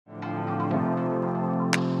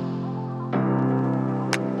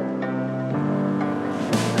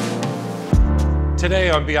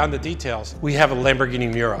Today on Beyond the Details, we have a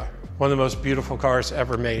Lamborghini Miura, one of the most beautiful cars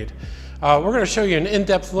ever made. We're going to show you an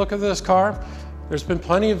in-depth look of this car. There's been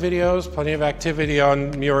plenty of videos, plenty of activity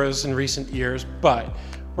on Miuras in recent years, but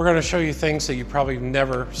we're going to show you things that you've probably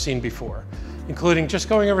never seen before, including just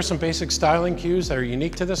going over some basic styling cues that are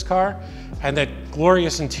unique to this car and that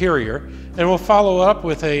glorious interior. And we'll follow up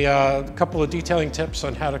with a couple of detailing tips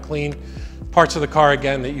on how to clean parts of the car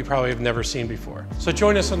again that you probably have never seen before. So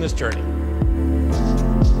join us on this journey.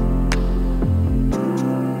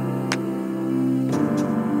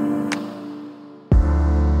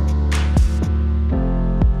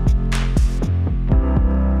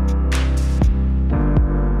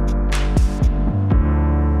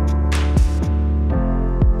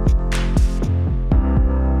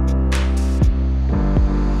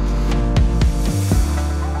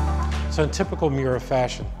 So in typical Miura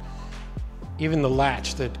fashion, even the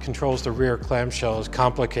latch that controls the rear clamshell is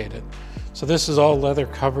complicated. So this is all leather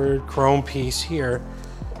covered chrome piece here.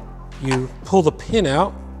 You pull the pin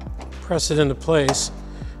out, press it into place.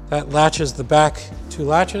 That latches the back two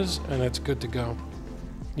latches and it's good to go.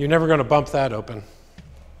 You're never going to bump that open.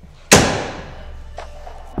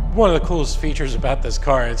 One of the coolest features about this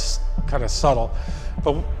car, it's kind of subtle,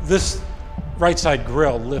 but this right side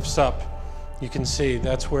grille lifts up. You can see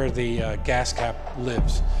that's where the gas cap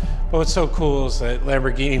lives. But what's so cool is that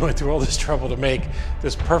Lamborghini went through all this trouble to make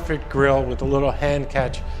this perfect grille with a little hand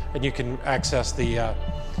catch, and you can access the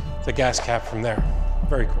gas cap from there.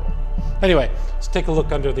 Very cool. Anyway, let's take a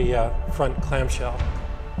look under the front clamshell.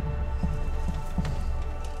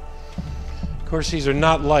 Of course, these are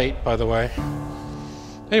not light, by the way.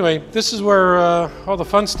 Anyway, this is where all the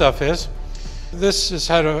fun stuff is. This has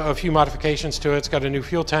had a few modifications to it. It's got a new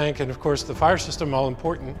fuel tank and of course the fire system, all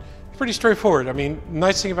important. Pretty straightforward. I mean,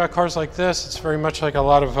 nice thing about cars like this, it's very much like a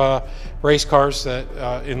lot of race cars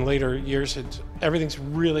that in later years, everything's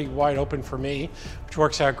really wide open for me, which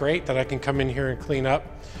works out great that I can come in here and clean up.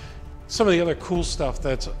 Some of the other cool stuff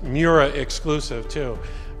that's Miura exclusive too,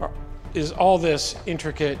 is all this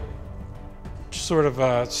intricate sort of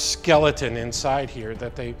a skeleton inside here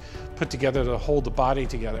that they put together to hold the body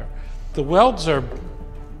together. The welds are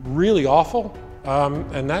really awful,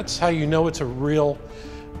 and that's how you know it's a real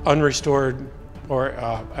unrestored, or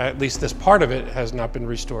at least this part of it has not been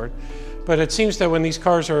restored. But it seems that when these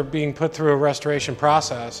cars are being put through a restoration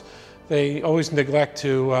process, they always neglect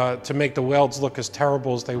to make the welds look as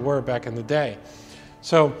terrible as they were back in the day.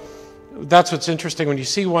 So that's what's interesting when you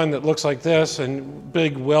see one that looks like this and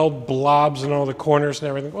big weld blobs in all the corners and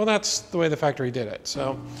everything. Well, that's the way the factory did it.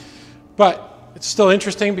 So, but it's still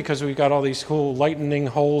interesting because we've got all these cool lightning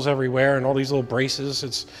holes everywhere and all these little braces.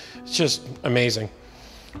 It's just amazing.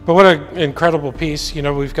 But what an incredible piece. You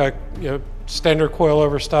know, we've got standard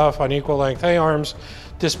coilover stuff on equal length A-arms,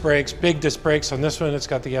 disc brakes, big disc brakes on this one. It's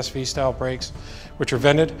got the SV style brakes, which are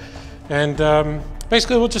vented. And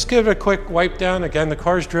basically we'll just give it a quick wipe down. Again, the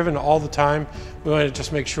car's driven all the time. We want to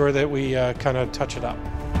just make sure that we kind of touch it up.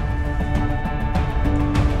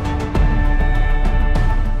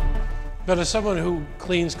 But as someone who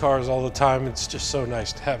cleans cars all the time, it's just so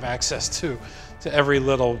nice to have access to every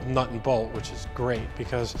little nut and bolt, which is great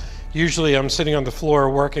because usually I'm sitting on the floor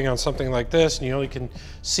working on something like this and you only can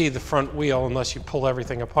see the front wheel unless you pull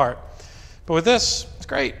everything apart. But with this, it's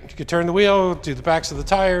great. You can turn the wheel, do the backs of the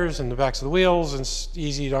tires and the backs of the wheels, and it's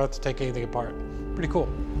easy. You don't have to take anything apart. Pretty cool.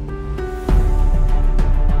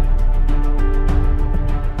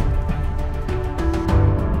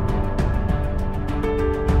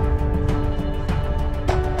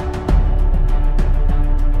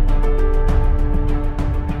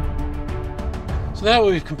 So now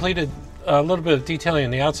we've completed a little bit of detailing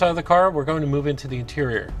on the outside of the car, we're going to move into the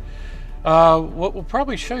interior. What we'll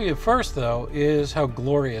probably show you first though is how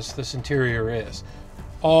glorious this interior is.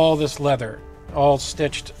 All this leather, all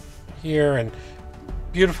stitched here and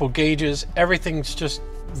beautiful gauges. Everything's just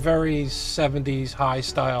very 70s high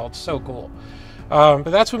style. It's so cool.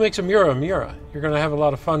 But that's what makes a Miura a Miura. You're going to have a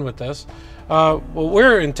lot of fun with this. What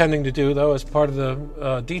we're intending to do, though, as part of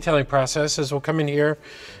the detailing process is we'll come in here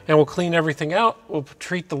and we'll clean everything out. We'll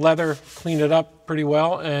treat the leather, clean it up pretty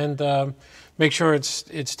well, and make sure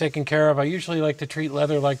it's taken care of. I usually like to treat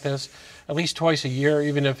leather like this at least twice a year,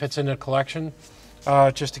 even if it's in a collection,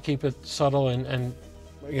 just to keep it subtle and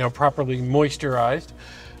properly moisturized.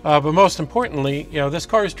 But most importantly, this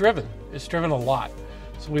car is driven. It's driven a lot.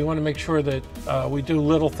 So we want to make sure that we do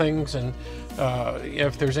little things, and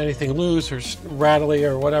if there's anything loose or rattly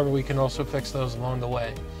or whatever, we can also fix those along the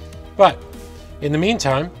way. But in the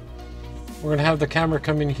meantime, we're going to have the camera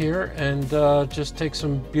come in here and just take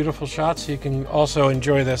some beautiful shots so you can also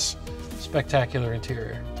enjoy this spectacular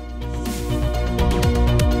interior.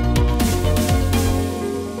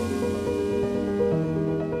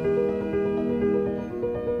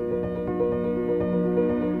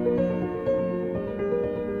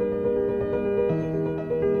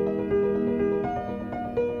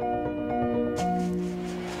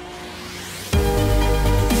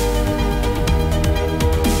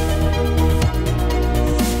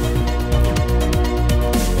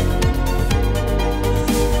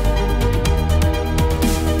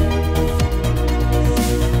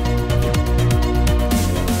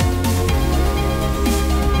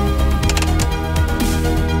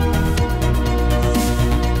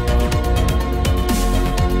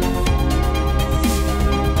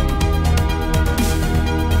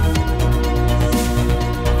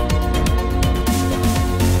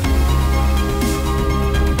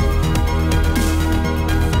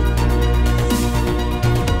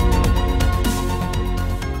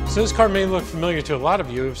 So this car may look familiar to a lot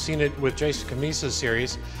of you who've seen it with Jason Camisa's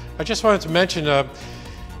series. I just wanted to mention,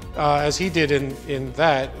 as he did in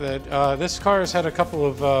that this car has had a couple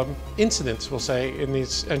of incidents, we'll say, in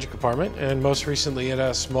this engine compartment, and most recently it had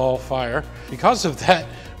a small fire. Because of that,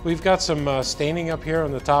 we've got some staining up here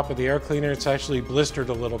on the top of the air cleaner. It's actually blistered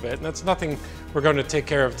a little bit, and that's nothing we're going to take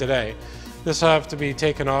care of today. This will have to be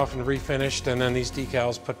taken off and refinished, and then these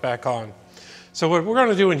decals put back on. So what we're going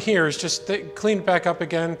to do in here is just clean it back up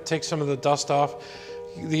again, take some of the dust off.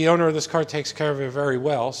 The owner of this car takes care of it very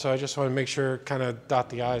well, so I just want to make sure, kind of dot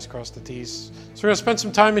the I's, cross the T's. So we're going to spend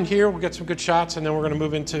some time in here, we'll get some good shots, and then we're going to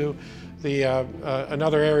move into the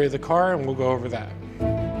another area of the car, and we'll go over that.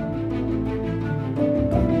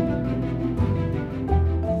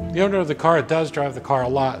 The owner of the car does drive the car a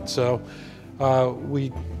lot, so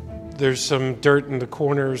there's some dirt in the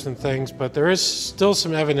corners and things, but there is still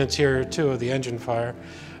some evidence here too of the engine fire.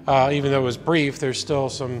 Even though it was brief, there's still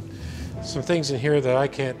some things in here that I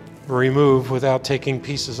can't remove without taking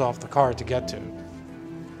pieces off the car to get to.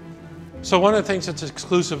 So one of the things that's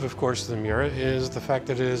exclusive, of course, to the Miura is the fact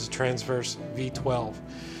that it is a transverse V12.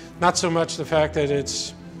 Not so much the fact that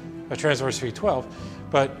it's a transverse V12,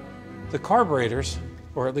 but the carburetors,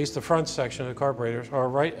 or at least the front section of the carburetors, are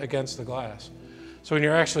right against the glass. So when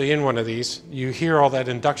you're actually in one of these, you hear all that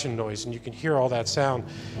induction noise and you can hear all that sound,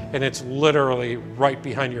 and it's literally right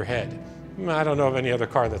behind your head. I don't know of any other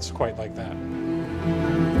car that's quite like that.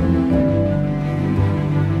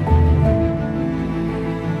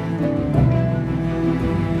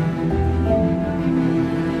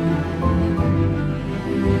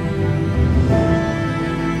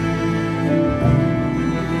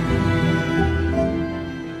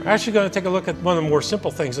 We're actually going to take a look at one of the more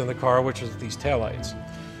simple things in the car, which is these taillights.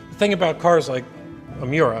 The thing about cars like a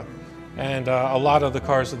Miura and a lot of the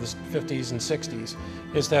cars of the 50s and 60s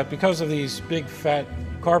is that because of these big fat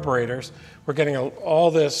carburetors, we're getting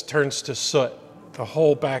all this turns to soot, the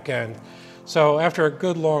whole back end. So after a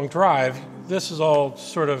good long drive, this is all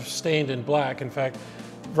sort of stained in black. In fact,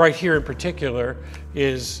 right here in particular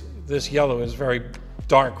is this yellow is very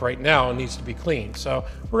dark right now and needs to be cleaned. So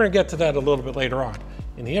we're going to get to that a little bit later on.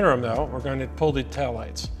 In the interim though, we're going to pull the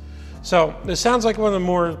taillights. So this sounds like one of the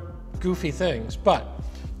more goofy things, but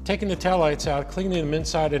taking the taillights out, cleaning them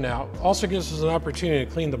inside and out, also gives us an opportunity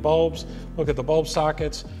to clean the bulbs, look at the bulb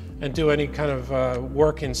sockets, and do any kind of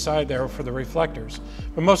work inside there for the reflectors.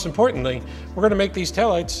 But most importantly, we're going to make these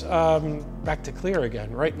taillights back to clear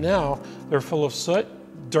again. Right now, they're full of soot,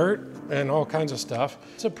 dirt, and all kinds of stuff.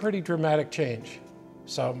 It's a pretty dramatic change.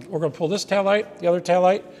 So we're going to pull this taillight, the other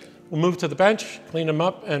taillight, we'll move to the bench, clean them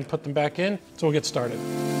up, and put them back in. So we'll get started.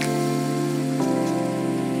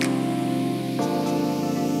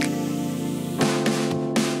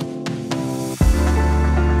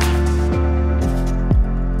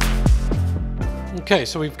 Okay,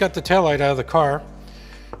 so we've got the taillight out of the car.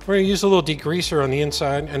 We're going to use a little degreaser on the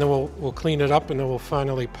inside, and then we'll clean it up, and then we'll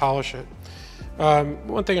finally polish it.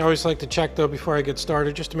 One thing I always like to check though before I get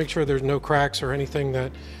started, just to make sure there's no cracks or anything to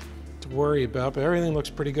worry about, but everything looks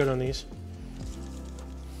pretty good on these.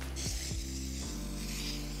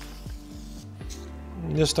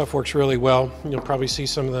 And this stuff works really well. You'll probably see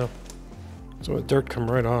some of the dirt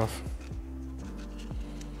come right off.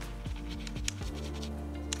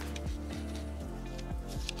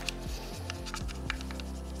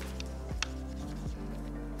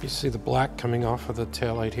 You see the black coming off of the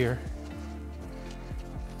taillight here.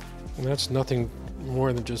 And that's nothing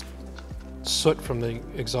more than just soot from the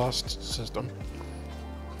exhaust system.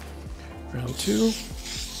 Round two.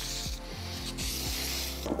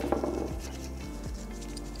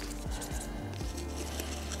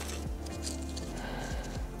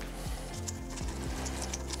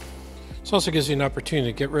 This also gives you an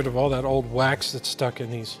opportunity to get rid of all that old wax that's stuck in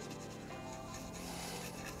these.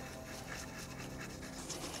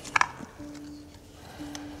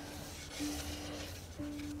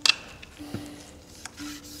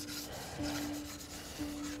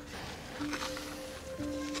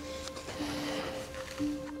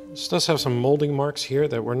 This does have some molding marks here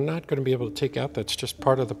that we're not going to be able to take out. That's just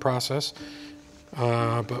part of the process.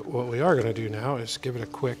 But what we are going to do now is give it a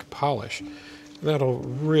quick polish. That'll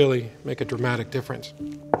really make a dramatic difference.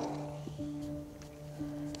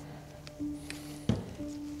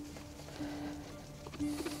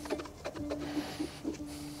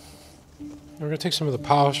 We're going to take some of the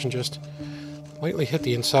polish and just lightly hit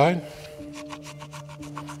the inside,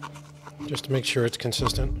 just to make sure it's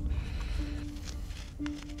consistent.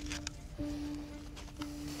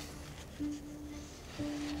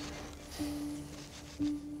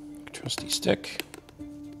 Trusty stick.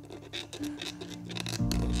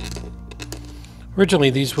 Originally,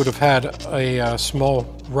 these would have had a small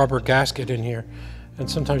rubber gasket in here, and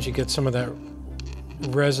sometimes you get some of that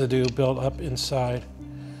residue built up inside.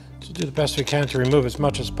 So do the best we can to remove as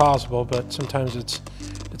much as possible, but sometimes it's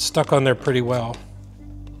stuck on there pretty well.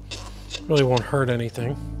 Really won't hurt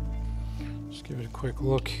anything. Just give it a quick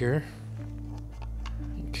look here.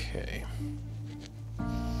 Okay.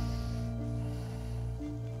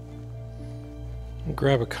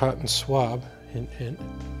 Grab a cotton swab, hint, hint.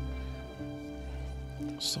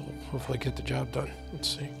 So hopefully get the job done.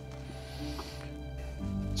 Let's see.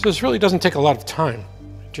 So this really doesn't take a lot of time.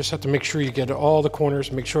 You just have to make sure you get all the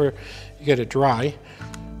corners, make sure you get it dry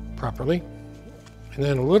properly. And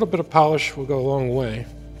then a little bit of polish will go a long way.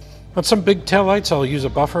 On some big taillights, I'll use a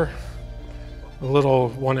buffer, a little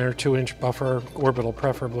 1 or 2 inch buffer, orbital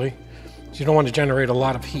preferably. So you don't want to generate a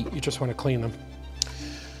lot of heat, you just want to clean them.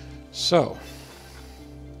 So,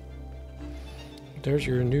 there's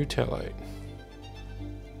your new taillight.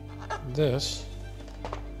 This,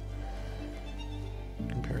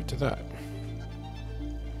 compare it to that.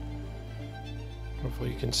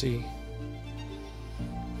 Hopefully you can see.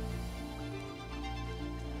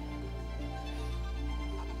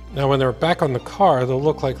 Now when they're back on the car, they'll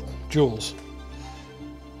look like jewels.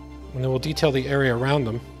 And then we'll detail the area around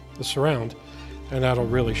them, the surround, and that'll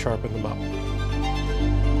really sharpen them up.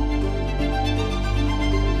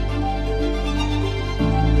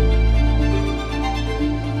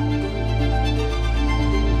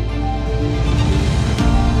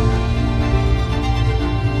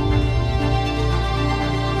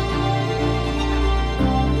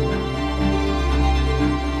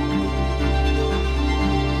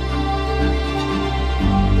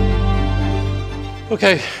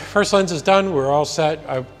 Okay, first lens is done. We're all set.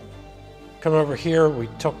 I've come over here. We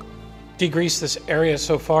degreased this area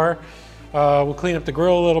so far. We'll clean up the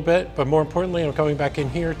grill a little bit, but more importantly, I'm coming back in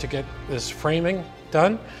here to get this framing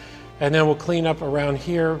done. And then we'll clean up around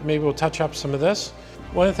here. Maybe we'll touch up some of this.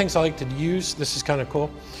 One of the things I like to use, this is kind of cool.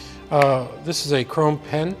 This is a chrome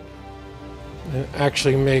pen. It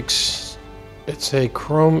actually it's a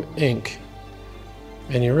chrome ink.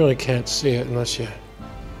 And you really can't see it unless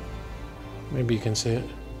maybe you can see it.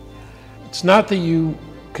 It's not that you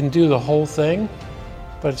can do the whole thing,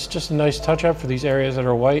 but it's just a nice touch up for these areas that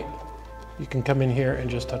are white. You can come in here and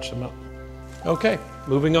just touch them up. Okay,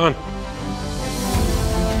 moving on.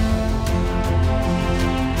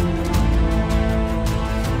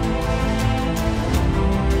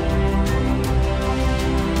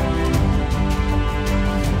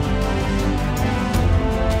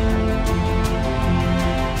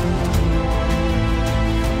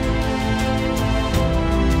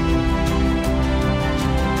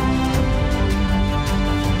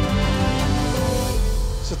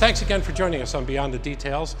 Thanks again for joining us on Beyond the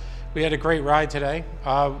Details. We had a great ride today,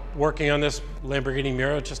 working on this Lamborghini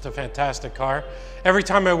Miura, just a fantastic car. Every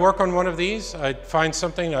time I work on one of these, I find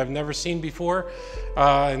something I've never seen before,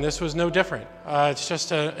 and this was no different. It's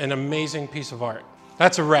just an amazing piece of art.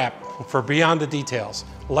 That's a wrap for Beyond the Details.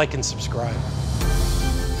 Like and subscribe.